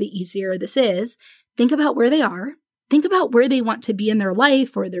go, the easier this is. Think about where they are. Think about where they want to be in their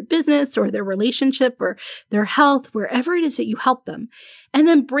life or their business or their relationship or their health, wherever it is that you help them. And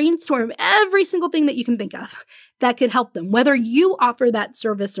then brainstorm every single thing that you can think of that could help them, whether you offer that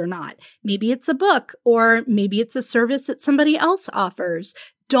service or not. Maybe it's a book, or maybe it's a service that somebody else offers.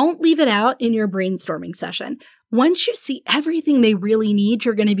 Don't leave it out in your brainstorming session. Once you see everything they really need,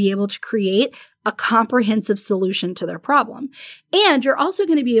 you're going to be able to create a comprehensive solution to their problem. And you're also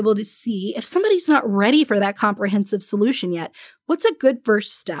going to be able to see if somebody's not ready for that comprehensive solution yet, what's a good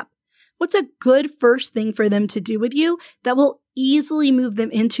first step? What's a good first thing for them to do with you that will easily move them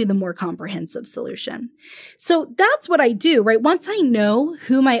into the more comprehensive solution? So that's what I do, right? Once I know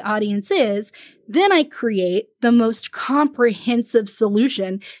who my audience is, then I create the most comprehensive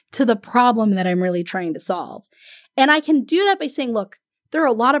solution to the problem that I'm really trying to solve. And I can do that by saying, look, there are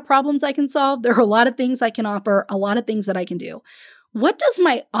a lot of problems I can solve. There are a lot of things I can offer, a lot of things that I can do. What does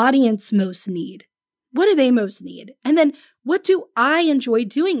my audience most need? What do they most need? And then what do I enjoy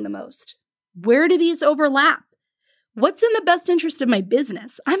doing the most? Where do these overlap? What's in the best interest of my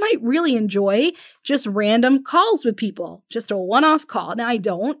business? I might really enjoy just random calls with people, just a one-off call. Now, I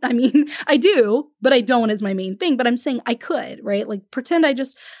don't. I mean, I do, but I don't as my main thing. But I'm saying I could, right? Like pretend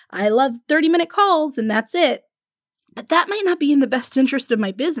I love 30-minute calls and that's it. But that might not be in the best interest of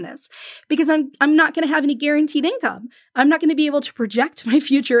my business because I'm not going to have any guaranteed income. I'm not going to be able to project my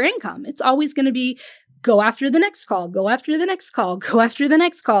future income. It's always going to be go after the next call, go after the next call, go after the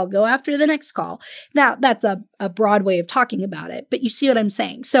next call, go after the next call. Now, that's a broad way of talking about it, but you see what I'm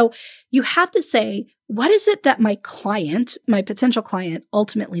saying. So you have to say, what is it that my client, my potential client,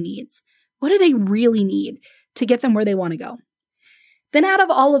 ultimately needs? What do they really need to get them where they want to go? Then out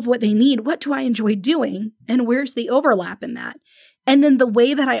of all of what they need, what do I enjoy doing? And where's the overlap in that? And then the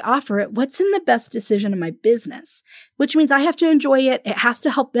way that I offer it, what's in the best decision of my business? Which means I have to enjoy it. It has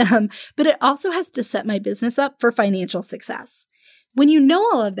to help them, but it also has to set my business up for financial success. When you know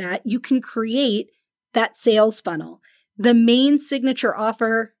all of that, you can create that sales funnel, the main signature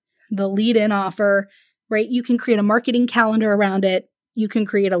offer, the lead-in offer, right? You can create a marketing calendar around it. You can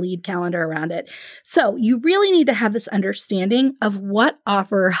create a lead calendar around it. So you really need to have this understanding of what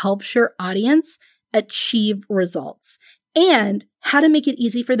offer helps your audience achieve results and how to make it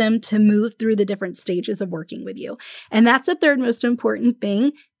easy for them to move through the different stages of working with you. And that's the third most important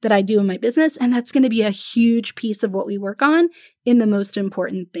thing that I do in my business. And that's going to be a huge piece of what we work on in the Most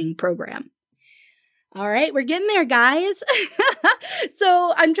Important Thing program. All right, we're getting there, guys.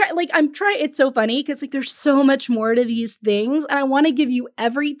 So I'm trying, it's so funny because there's so much more to these things and I want to give you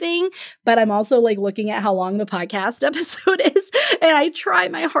everything, but I'm also looking at how long the podcast episode is. And I try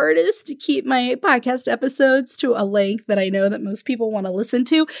my hardest to keep my podcast episodes to a length that I know that most people want to listen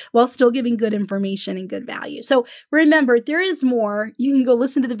to while still giving good information and good value. So remember, there is more. You can go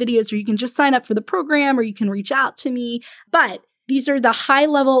listen to the videos or you can just sign up for the program or you can reach out to me. But these are the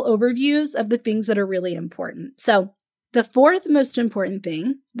high-level overviews of the things that are really important. So the fourth most important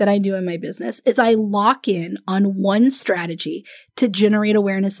thing that I do in my business is I lock in on one strategy to generate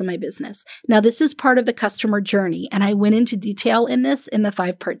awareness in my business. Now, this is part of the customer journey, and I went into detail in this in the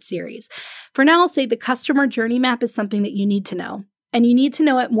 5-part series. For now, I'll say the customer journey map is something that you need to know. And you need to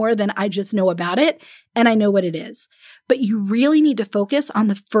know it more than I just know about it, and I know what it is. But you really need to focus on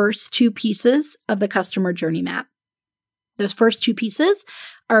the first 2 pieces of the customer journey map. Those first 2 pieces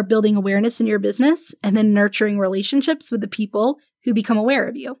are building awareness in your business and then nurturing relationships with the people who become aware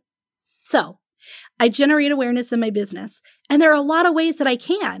of you. So I generate awareness in my business, and there are a lot of ways that I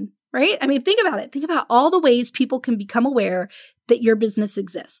can, right? I mean, think about it. Think about all the ways people can become aware that your business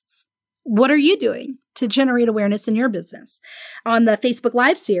exists. What are you doing to generate awareness in your business? On the Facebook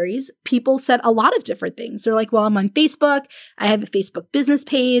Live series, people said a lot of different things. They're like, well, I'm on Facebook. I have a Facebook business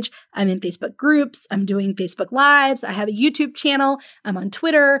page. I'm in Facebook groups. I'm doing Facebook Lives. I have a YouTube channel. I'm on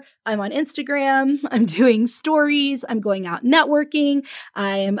Twitter. I'm on Instagram. I'm doing stories. I'm going out networking.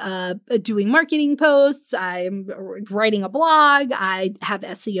 I'm doing marketing posts. I'm writing a blog. I have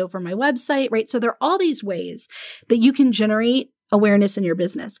SEO for my website, right? So there are all these ways that you can generate awareness in your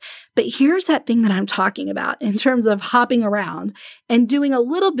business. But here's that thing that I'm talking about in terms of hopping around and doing a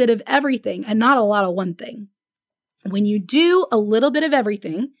little bit of everything and not a lot of one thing. When you do a little bit of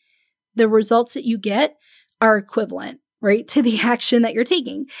everything, the results that you get are equivalent, right, to the action that you're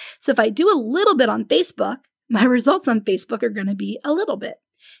taking. So if I do a little bit on Facebook, my results on Facebook are going to be a little bit.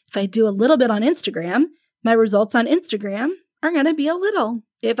 If I do a little bit on Instagram, my results on Instagram are going to be a little.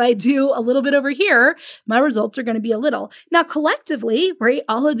 If I do a little bit over here, my results are going to be a little. Now, collectively, right,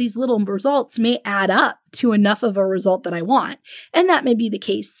 all of these little results may add up to enough of a result that I want. And that may be the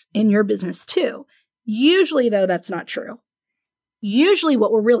case in your business too. Usually, though, that's not true. Usually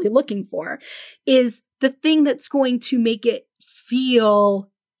what we're really looking for is the thing that's going to make it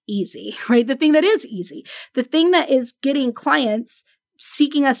feel easy, right? The thing that is easy, the thing that is getting clients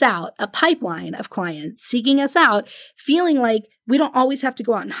seeking us out, a pipeline of clients seeking us out, feeling like we don't always have to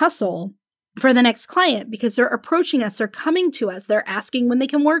go out and hustle for the next client because they're approaching us, they're coming to us, they're asking when they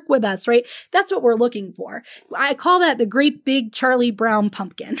can work with us, right? That's what we're looking for. I call that the great big Charlie Brown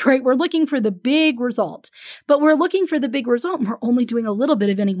pumpkin, right? We're looking for the big result, but we're looking for the big result and we're only doing a little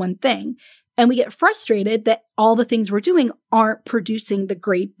bit of any one thing. And we get frustrated that all the things we're doing aren't producing the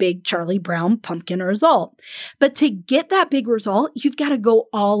great big Charlie Brown pumpkin result. But to get that big result, you've got to go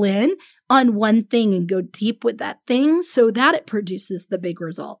all in on one thing and go deep with that thing so that it produces the big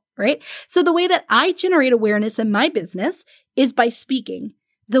result, right? So the way that I generate awareness in my business is by speaking.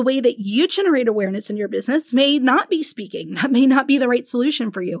 The way that you generate awareness in your business may not be speaking. That may not be the right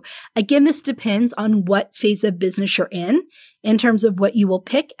solution for you. Again, this depends on what phase of business you're in terms of what you will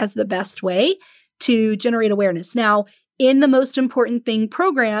pick as the best way to generate awareness. Now, in the Most Important Thing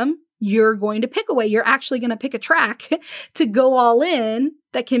program, you're going to pick a way. You're actually going to pick a track to go all in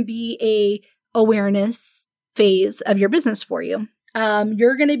that can be a awareness phase of your business for you.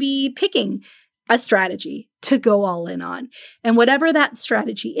 You're going to be picking a strategy to go all in on. And whatever that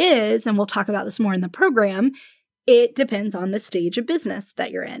strategy is, and we'll talk about this more in the program, it depends on the stage of business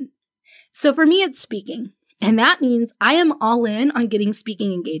that you're in. So for me, it's speaking. And that means I am all in on getting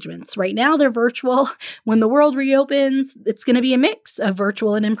speaking engagements. Right now, they're virtual. When the world reopens, it's going to be a mix of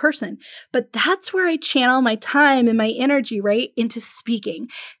virtual and in person. But that's where I channel my time and my energy, right, into speaking.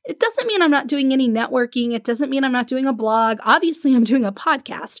 It doesn't mean I'm not doing any networking. It doesn't mean I'm not doing a blog. Obviously, I'm doing a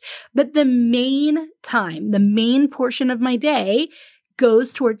podcast. But the main time, the main portion of my day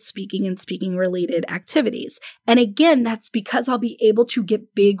goes towards speaking and speaking related activities. And again, that's because I'll be able to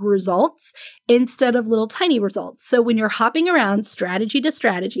get big results instead of little tiny results. So when you're hopping around strategy to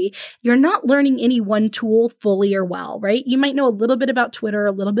strategy, you're not learning any one tool fully or well, right? You might know a little bit about Twitter,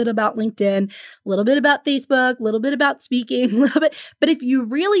 a little bit about LinkedIn, a little bit about Facebook, a little bit about speaking, a little bit. But if you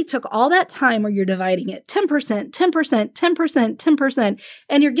really took all that time where you're dividing it 10%, 10%, 10%, 10%,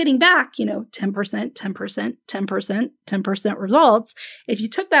 and you're getting back, 10%, 10%, 10%, 10% results, if you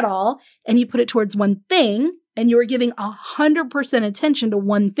took that all and you put it towards one thing and you were giving 100% attention to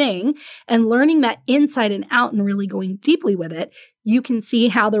one thing and learning that inside and out and really going deeply with it, you can see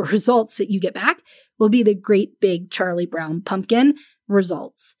how the results that you get back will be the great big Charlie Brown pumpkin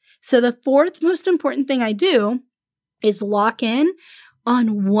results. So the fourth most important thing I do is lock in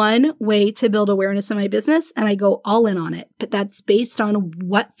on one way to build awareness in my business, and I go all in on it. But that's based on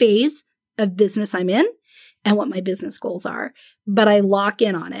what phase of business I'm in and what my business goals are. But I lock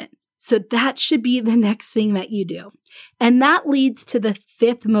in on it. So that should be the next thing that you do. And that leads to the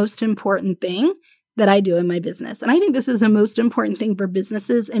fifth most important thing that I do in my business. And I think this is the most important thing for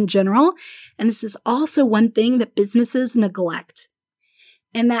businesses in general. And this is also one thing that businesses neglect.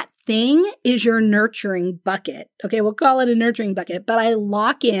 And that thing is your nurturing bucket. Okay, we'll call it a nurturing bucket, but I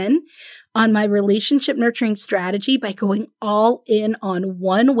lock in on my relationship nurturing strategy by going all in on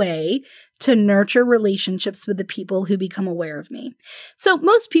one way to nurture relationships with the people who become aware of me. So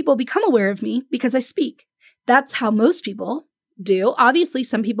most people become aware of me because I speak. That's how most people do. Obviously,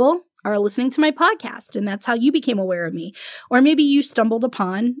 some people are listening to my podcast, and that's how you became aware of me. Or maybe you stumbled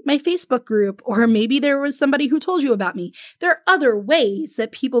upon my Facebook group, or maybe there was somebody who told you about me. There are other ways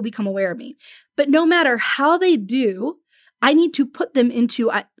that people become aware of me. But no matter how they do, I need to put them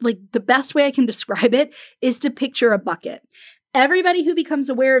into, the best way I can describe it is to picture a bucket. Everybody who becomes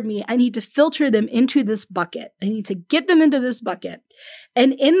aware of me, I need to filter them into this bucket. I need to get them into this bucket.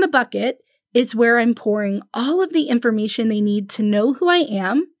 And in the bucket is where I'm pouring all of the information they need to know who I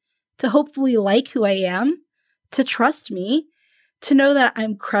am, to hopefully like who I am, to trust me, to know that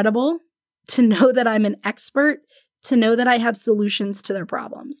I'm credible, to know that I'm an expert, to know that I have solutions to their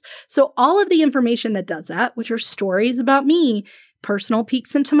problems. So all of the information that does that, which are stories about me, personal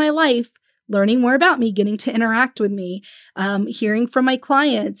peeks into my life, learning more about me, getting to interact with me, hearing from my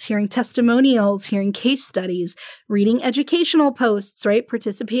clients, hearing testimonials, hearing case studies, reading educational posts, right?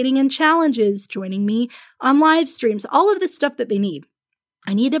 Participating in challenges, joining me on live streams, all of this stuff that they need.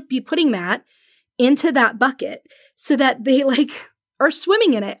 I need to be putting that into that bucket so that they are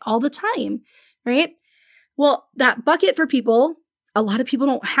swimming in it all the time, right? Well, that bucket for people, a lot of people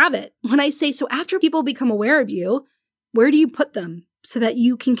don't have it. When I say, so after people become aware of you, where do you put them so that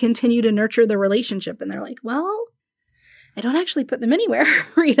you can continue to nurture the relationship? And they're like, well, I don't actually put them anywhere,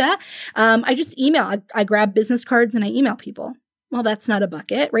 Rita. I just email. I grab business cards and I email people. Well, that's not a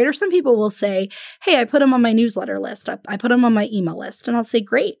bucket, right? Or some people will say, hey, I put them on my newsletter list. I put them on my email list. And I'll say,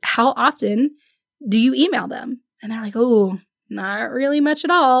 great. How often do you email them? And they're like, oh, not really much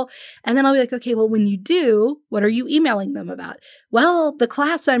at all. And then I'll be like, okay, well, when you do, what are you emailing them about? Well, the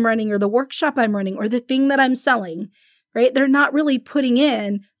class I'm running or the workshop I'm running or the thing that I'm selling, right? They're not really putting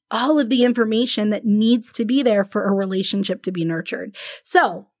in all of the information that needs to be there for a relationship to be nurtured.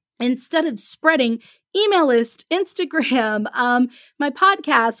 So instead of spreading email list, Instagram, my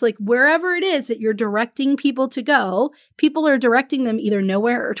podcast, wherever it is that you're directing people to go, people are directing them either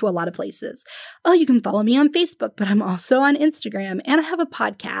nowhere or to a lot of places. Oh, you can follow me on Facebook, but I'm also on Instagram and I have a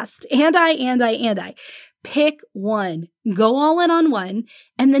podcast and I. Pick one, go all in on one,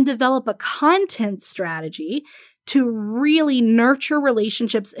 and then develop a content strategy to really nurture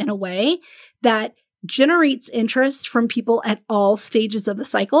relationships in a way that generates interest from people at all stages of the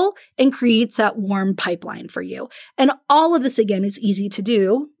cycle and creates that warm pipeline for you. And all of this, again, is easy to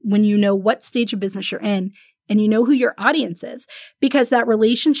do when you know what stage of business you're in and you know who your audience is, because that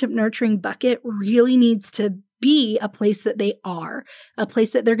relationship nurturing bucket really needs to be a place that they are, a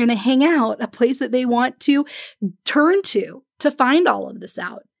place that they're going to hang out, a place that they want to turn to find all of this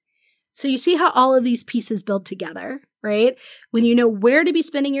out. So you see how all of these pieces build together, right? When you know where to be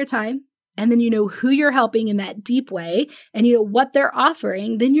spending your time, and then you know who you're helping in that deep way, and you know what they're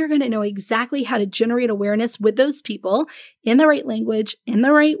offering, then you're going to know exactly how to generate awareness with those people in the right language, in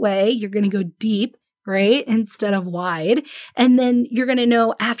the right way. You're going to go deep, right? Instead of wide. And then you're going to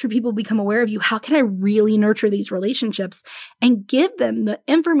know after people become aware of you, how can I really nurture these relationships and give them the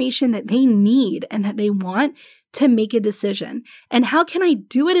information that they need and that they want to make a decision? And how can I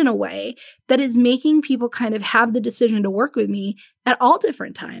do it in a way that is making people kind of have the decision to work with me at all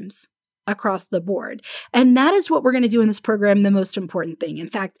different times across the board? And that is what we're going to do in this program, the most important thing. In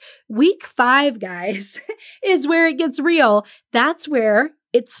fact, week 5, guys, is where it gets real. That's where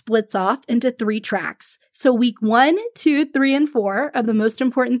it splits off into 3 tracks. So week 1, 2, 3, and 4 of the Most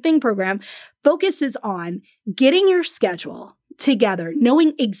Important Thing program focuses on getting your schedule together,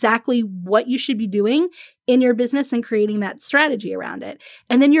 knowing exactly what you should be doing in your business and creating that strategy around it.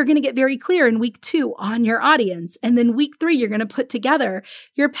 And then you're going to get very clear in week 2 on your audience. And then week 3, you're going to put together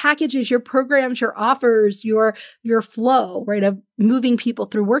your packages, your programs, your offers, your flow, right, of moving people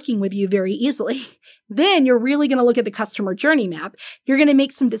through working with you very easily. Then you're really going to look at the customer journey map. You're going to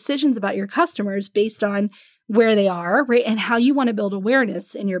make some decisions about your customers based on where they are, right? And how you want to build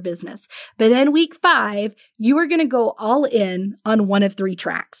awareness in your business. But then week 5, you are going to go all in on one of 3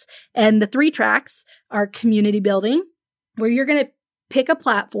 tracks. And the 3 tracks are community building, where you're going to pick a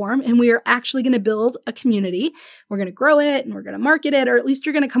platform, and we are actually going to build a community. We're going to grow it and we're going to market it, or at least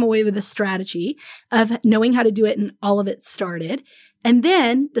you're going to come away with a strategy of knowing how to do it and all of it started. And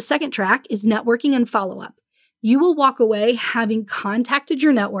then the second track is networking and follow-up. You will walk away having contacted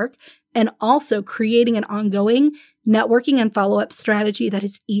your network and also creating an ongoing networking and follow-up strategy that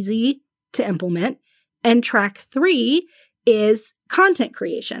is easy to implement. And track 3 is content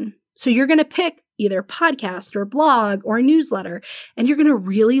creation. So you're going to pick either podcast or blog or newsletter, and you're going to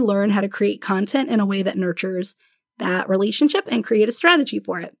really learn how to create content in a way that nurtures that relationship and create a strategy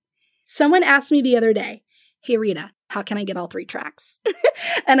for it. Someone asked me the other day, "Hey, Rita, how can I get all 3 tracks?"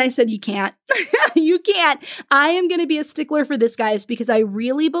 And I said, you can't. You can't. I am going to be a stickler for this, guys, because I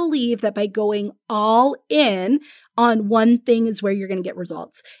really believe that by going all in on one thing is where you're going to get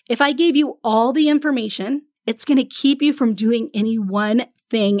results. If I gave you all the information, it's going to keep you from doing any one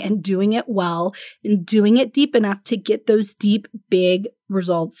thing and doing it well and doing it deep enough to get those deep, big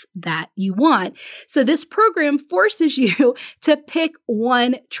results that you want. So this program forces you to pick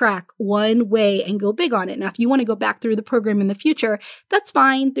one track, one way, and go big on it. Now, if you want to go back through the program in the future, that's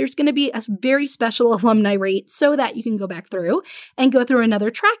fine. There's going to be a very special alumni rate so that you can go back through and go through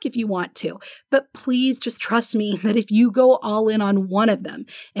another track if you want to. But please just trust me that if you go all in on one of them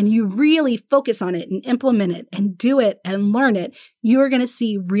and you really focus on it and implement it and do it and learn it, you're going to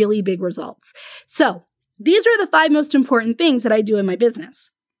see really big results. So these are the 5 most important things that I do in my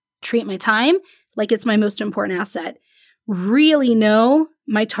business. Treat my time like it's my most important asset. Really know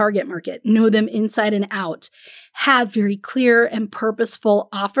my target market, know them inside and out. Have very clear and purposeful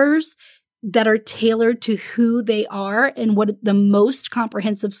offers that are tailored to who they are and what the most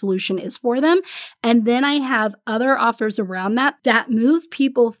comprehensive solution is for them. And then I have other offers around that move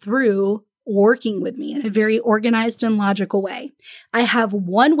people through working with me in a very organized and logical way. I have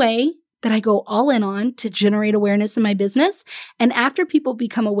one way that I go all in on to generate awareness in my business. And after people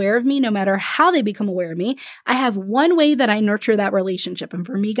become aware of me, no matter how they become aware of me, I have one way that I nurture that relationship. And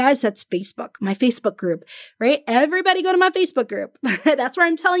for me, guys, that's Facebook, my Facebook group, right? Everybody go to my Facebook group. That's where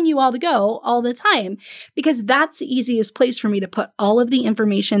I'm telling you all to go all the time, because that's the easiest place for me to put all of the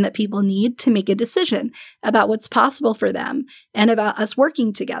information that people need to make a decision about what's possible for them and about us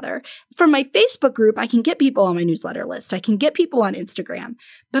working together. From my Facebook group, I can get people on my newsletter list. I can get people on Instagram,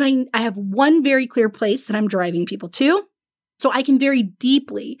 but I have one very clear place that I'm driving people to, so I can very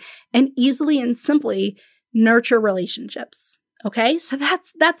deeply and easily and simply nurture relationships. Okay, so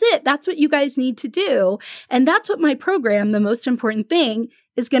that's it. That's what you guys need to do. And that's what my program, The Most Important Thing,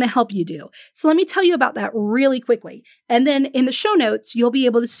 is going to help you do. So let me tell you about that really quickly. And then in the show notes, you'll be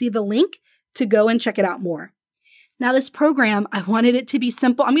able to see the link to go and check it out more. Now, this program, I wanted it to be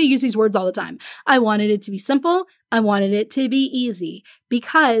simple. I'm going to use these words all the time. I wanted it to be simple. I wanted it to be easy,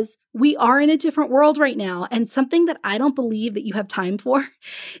 because we are in a different world right now. And something that I don't believe that you have time for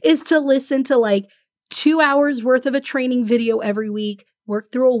is to listen to like 2 hours worth of a training video every week,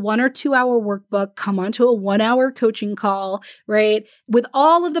 work through a 1 or 2 hour workbook, come onto a 1 hour coaching call, right? With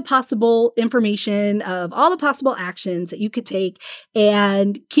all of the possible information of all the possible actions that you could take,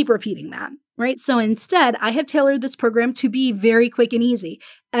 and keep repeating that. Right? So instead, I have tailored this program to be very quick and easy.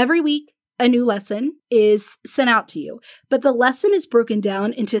 Every week, a new lesson is sent out to you, but the lesson is broken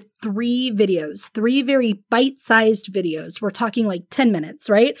down into 3 videos, 3 very bite-sized videos. We're talking like 10 minutes,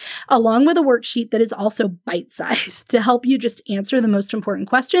 right? Along with a worksheet that is also bite-sized to help you just answer the most important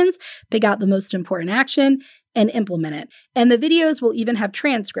questions, pick out the most important action, and implement it. And the videos will even have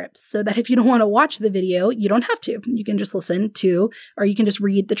transcripts, so that if you don't want to watch the video, you don't have to. You can just listen to, or you can just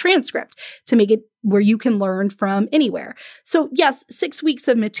read the transcript to make it where you can learn from anywhere. So yes, 6 weeks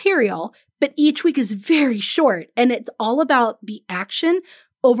of material, but each week is very short, and it's all about the action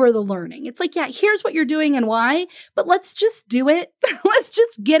over the learning. It's like, yeah, here's what you're doing and why, but let's just do it. Let's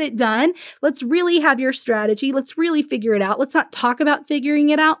just get it done. Let's really have your strategy. Let's really figure it out. Let's not talk about figuring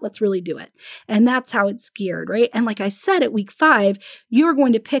it out. Let's really do it. And that's how it's geared, right? And like I said, at week 5, you are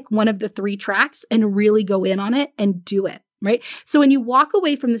going to pick one of the 3 tracks and really go in on it and do it, right? So when you walk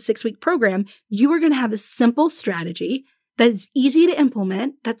away from the 6-week program, you are going to have a simple strategy that is easy to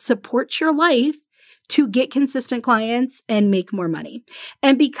implement, that supports your life, to get consistent clients and make more money.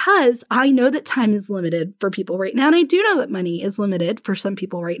 And because I know that time is limited for people right now, and I do know that money is limited for some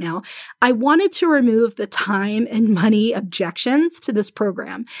people right now, I wanted to remove the time and money objections to this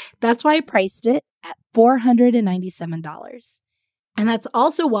program. That's why I priced it at $497. And that's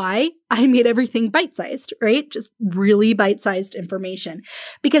also why I made everything bite-sized, right? Just really bite-sized information,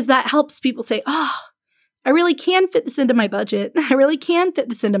 because that helps people say, oh, I really can fit this into my budget. I really can fit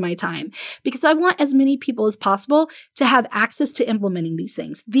this into my time because I want as many people as possible to have access to implementing these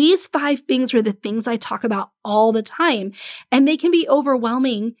things. These 5 things are the things I talk about all the time, and they can be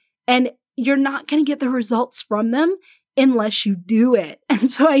overwhelming, and you're not going to get the results from them unless you do it.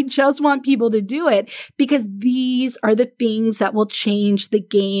 And so I just want people to do it because these are the things that will change the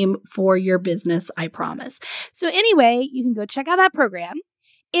game for your business, I promise. So anyway, you can go check out that program.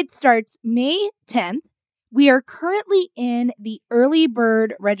 It starts May 10th. We are currently in the early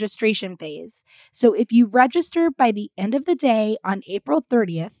bird registration phase. So if you register by the end of the day on April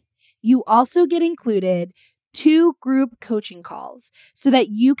 30th, you also get included 2 group coaching calls so that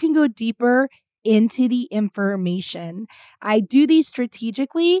you can go deeper into the information. I do these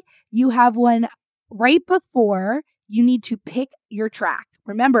strategically. You have one right before you need to pick your track.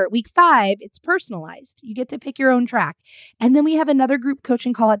 Remember, at week 5, it's personalized. You get to pick your own track. And then we have another group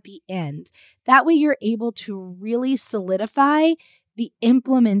coaching call at the end. That way you're able to really solidify the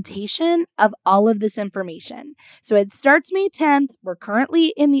implementation of all of this information. So it starts May 10th. We're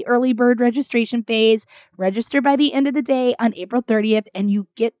currently in the early bird registration phase. Register by the end of the day on April 30th, and you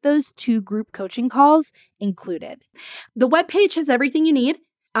get those 2 group coaching calls included. The webpage has everything you need.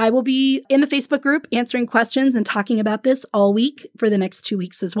 I will be in the Facebook group answering questions and talking about this all week for the next 2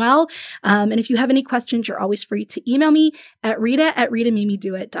 weeks as well. And if you have any questions, you're always free to email me at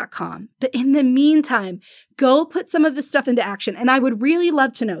rita@ritamademedowit.com. But in the meantime, go put some of this stuff into action. And I would really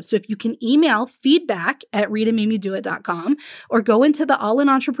love to know. So if you can email feedback@ritamademedowit.com or go into the All In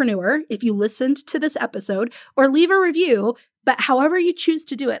Entrepreneur if you listened to this episode or leave a review. But however you choose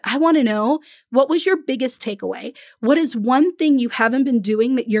to do it, I want to know, what was your biggest takeaway? What is one thing you haven't been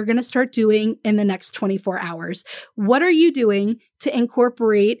doing that you're going to start doing in the next 24 hours? What are you doing to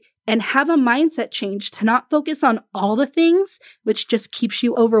incorporate and have a mindset change to not focus on all the things, which just keeps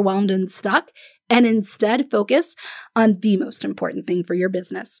you overwhelmed and stuck, and instead focus on the most important thing for your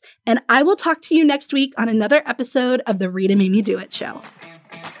business? And I will talk to you next week on another episode of the Rita Made Me Do It show.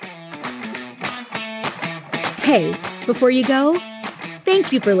 Hey, before you go,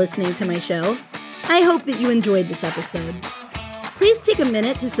 thank you for listening to my show. I hope that you enjoyed this episode. Please take a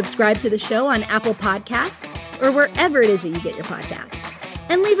minute to subscribe to the show on Apple Podcasts or wherever it is that you get your podcasts,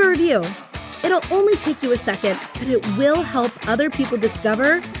 and leave a review. It'll only take you a second, but it will help other people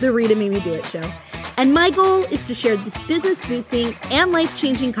discover the Rita Made Me Do It show. And my goal is to share this business-boosting and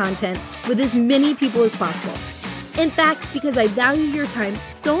life-changing content with as many people as possible. In fact, because I value your time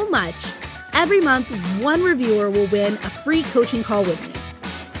so much, every month, 1 reviewer will win a free coaching call with me.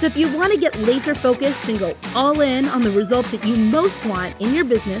 So if you want to get laser focused and go all in on the result that you most want in your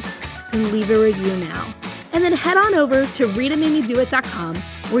business, then leave a review now. And then head on over to ritamademedowit.com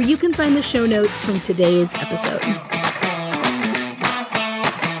where you can find the show notes from today's episode.